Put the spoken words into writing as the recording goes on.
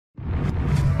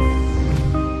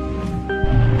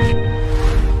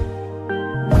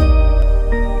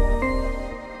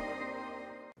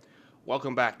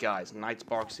Welcome back, guys.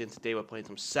 Nightsparks here. Today we're playing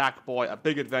some Sackboy, a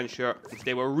big adventure. And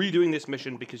today we're redoing this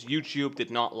mission because YouTube did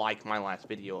not like my last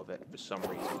video of it for some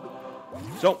reason.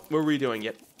 So, we're redoing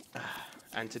it.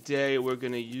 And today we're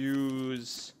going to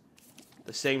use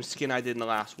the same skin I did in the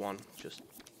last one. Just...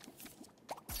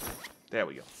 there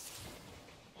we go.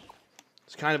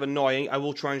 It's kind of annoying. I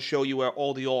will try and show you where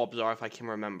all the orbs are if I can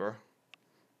remember.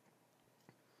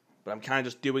 But I'm kind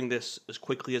of just doing this as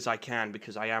quickly as I can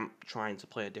because I am trying to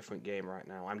play a different game right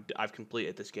now. I've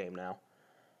completed this game now.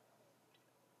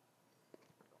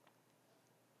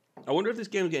 I wonder if this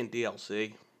game is getting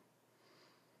DLC.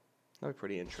 That'd be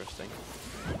pretty interesting.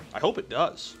 I hope it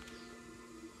does.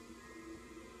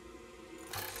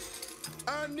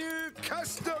 A new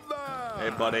customer! Hey,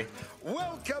 buddy.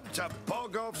 Welcome to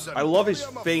Bog-Off's. I love his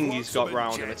thing he's got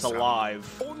round him. It's alive.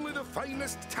 Only the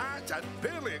finest tat at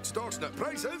barely extortionate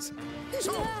prices.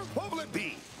 So, what will it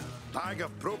be? Bag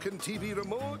of broken TV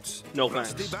remotes? No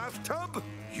rusty thanks. bathtub?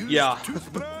 Used Yeah.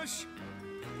 toothbrush?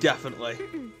 Definitely.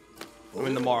 I'm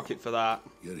in the market for that.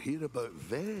 You're here about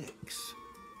Vex.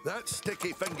 That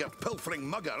sticky-finger pilfering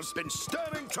mugger's been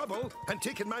stirring trouble and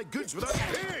taking my goods without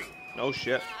paying. No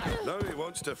shit. Now he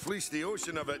wants to fleece the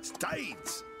ocean of its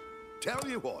tides. Tell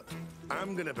you what,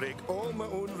 I'm gonna break all my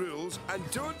own rules and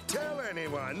don't tell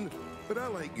anyone, but I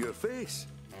like your face.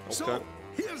 Okay. So,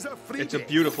 here's a free It's a gift.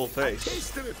 beautiful face. A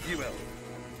taster, if you will.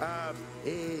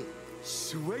 A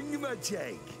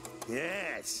swing-a-jig.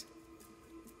 Yes.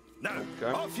 Now,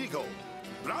 Okay. off you go.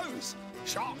 Browse,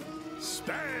 shop,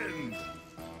 spend.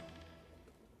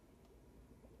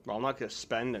 Well, I'm not going to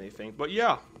spend anything, but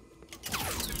yeah.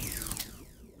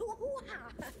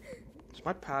 Does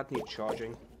my pad need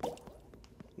charging?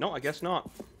 No, I guess not.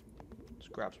 Let's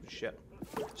grab some shit.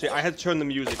 See, I had to turn the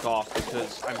music off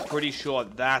because I'm pretty sure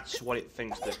that's what it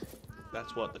thinks that...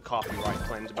 that's what the copyright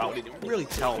claims about. It didn't really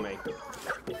tell me.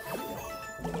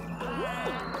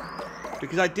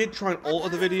 Because I did try and alter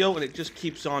the video, and it just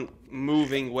keeps on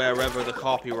moving wherever the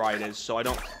copyright is, so I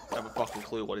don't have a fucking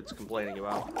clue what it's complaining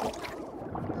about.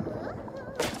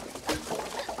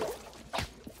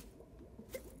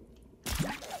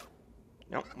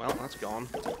 Nope, well, that's gone.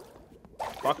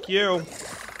 Fuck you!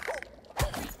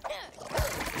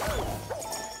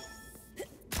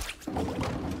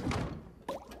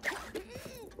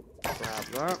 Grab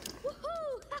that.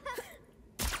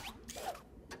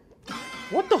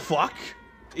 What the fuck?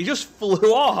 He just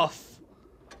flew off!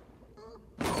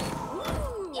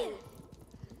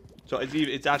 So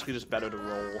it's actually just better to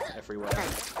roll everywhere.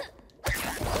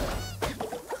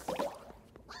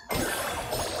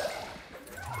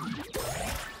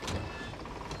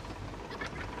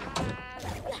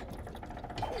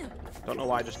 Don't know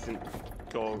why I just didn't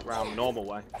go around the normal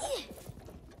way.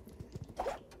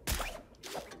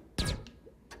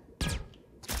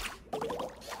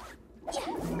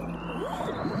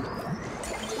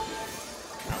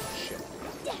 Oh, shit.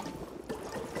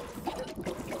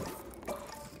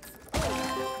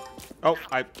 Oh,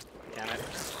 damn it.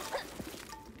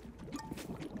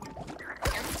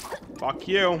 Fuck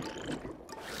you.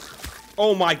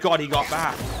 Oh my god, he got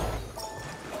back.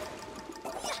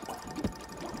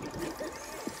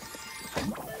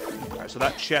 So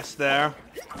that chest there,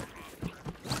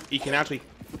 he can actually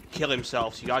kill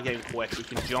himself, so you gotta get him quick. He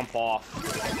can jump off.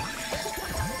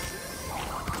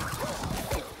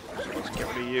 So let's get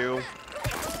rid of you.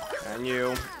 And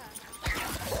you.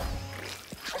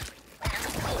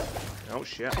 Oh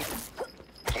shit.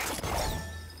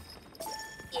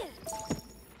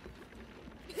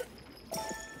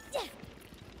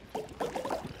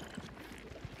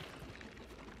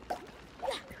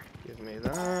 Give me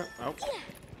that. Oh.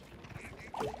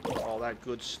 All that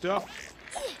good stuff.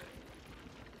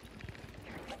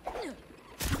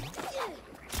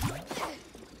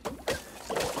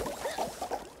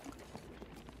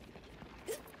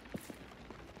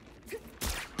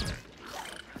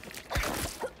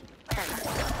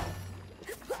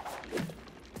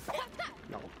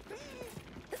 No.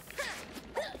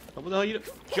 What the hell you do?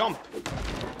 Jump!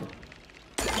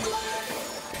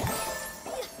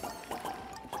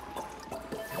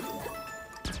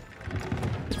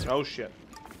 Oh shit.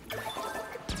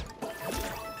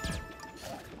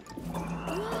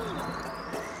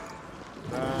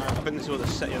 I think this was the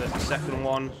second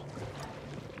one.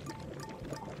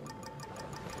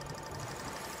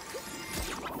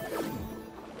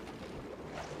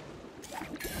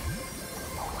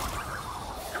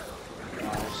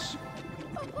 Nice.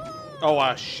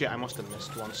 Oh shit, I must have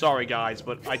missed one. Sorry guys,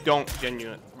 but I don't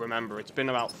genuinely remember. It's been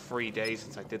about 3 days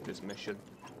since I did this mission.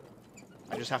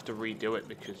 I just have to redo it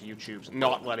because YouTube's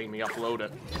not letting me upload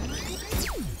it.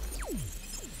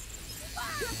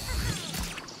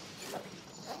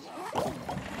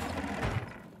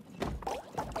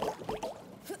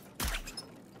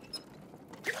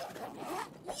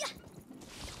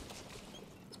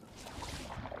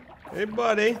 Hey,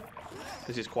 buddy.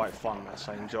 This is quite fun, this.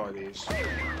 I enjoy these.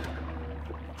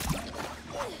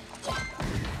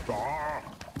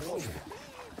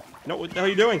 No, what the hell are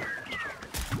you doing?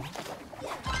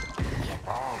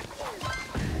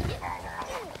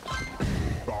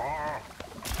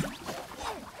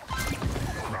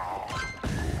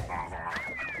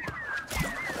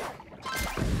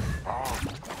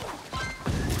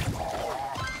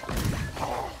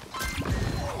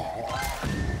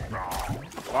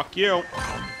 Fuck you.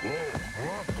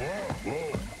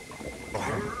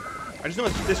 I just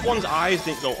noticed this one's eyes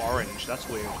didn't go orange. That's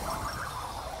weird.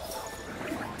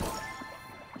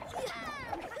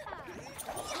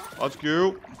 Let's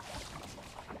go.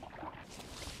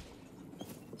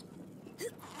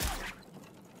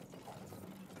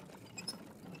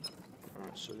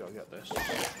 Alright, so we gotta get this.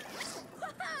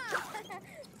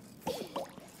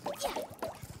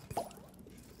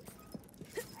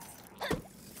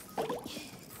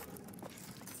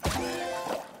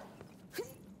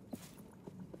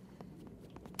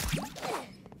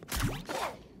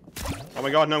 Oh my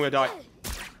god, no, I'm gonna die.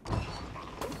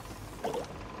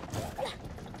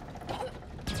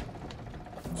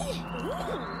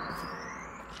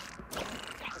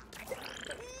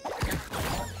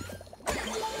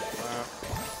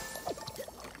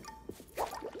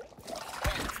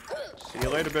 See you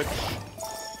later, bitch.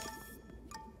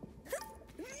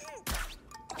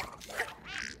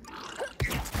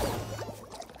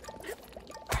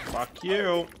 Fuck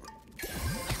you.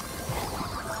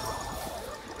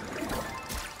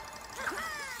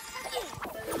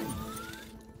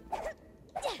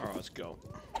 Alright, let's go.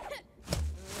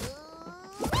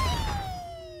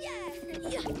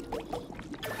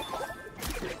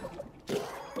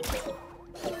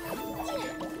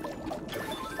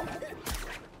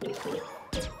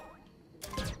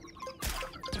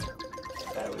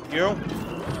 There we go.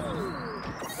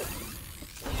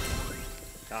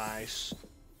 Nice.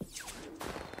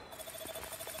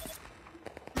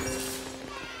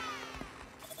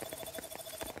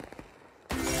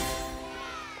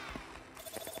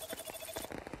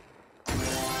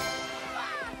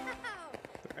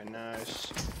 Very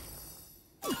nice.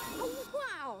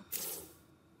 Wow.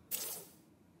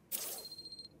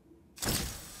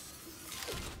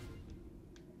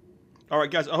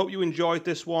 Alright guys, I hope you enjoyed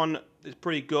this one. It's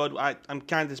pretty good. I'm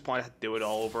kind of disappointed I had to do it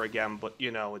all over again, but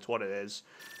you know, it's what it is.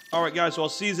 Alright guys, so I'll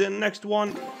see you in the next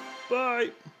one. Bye!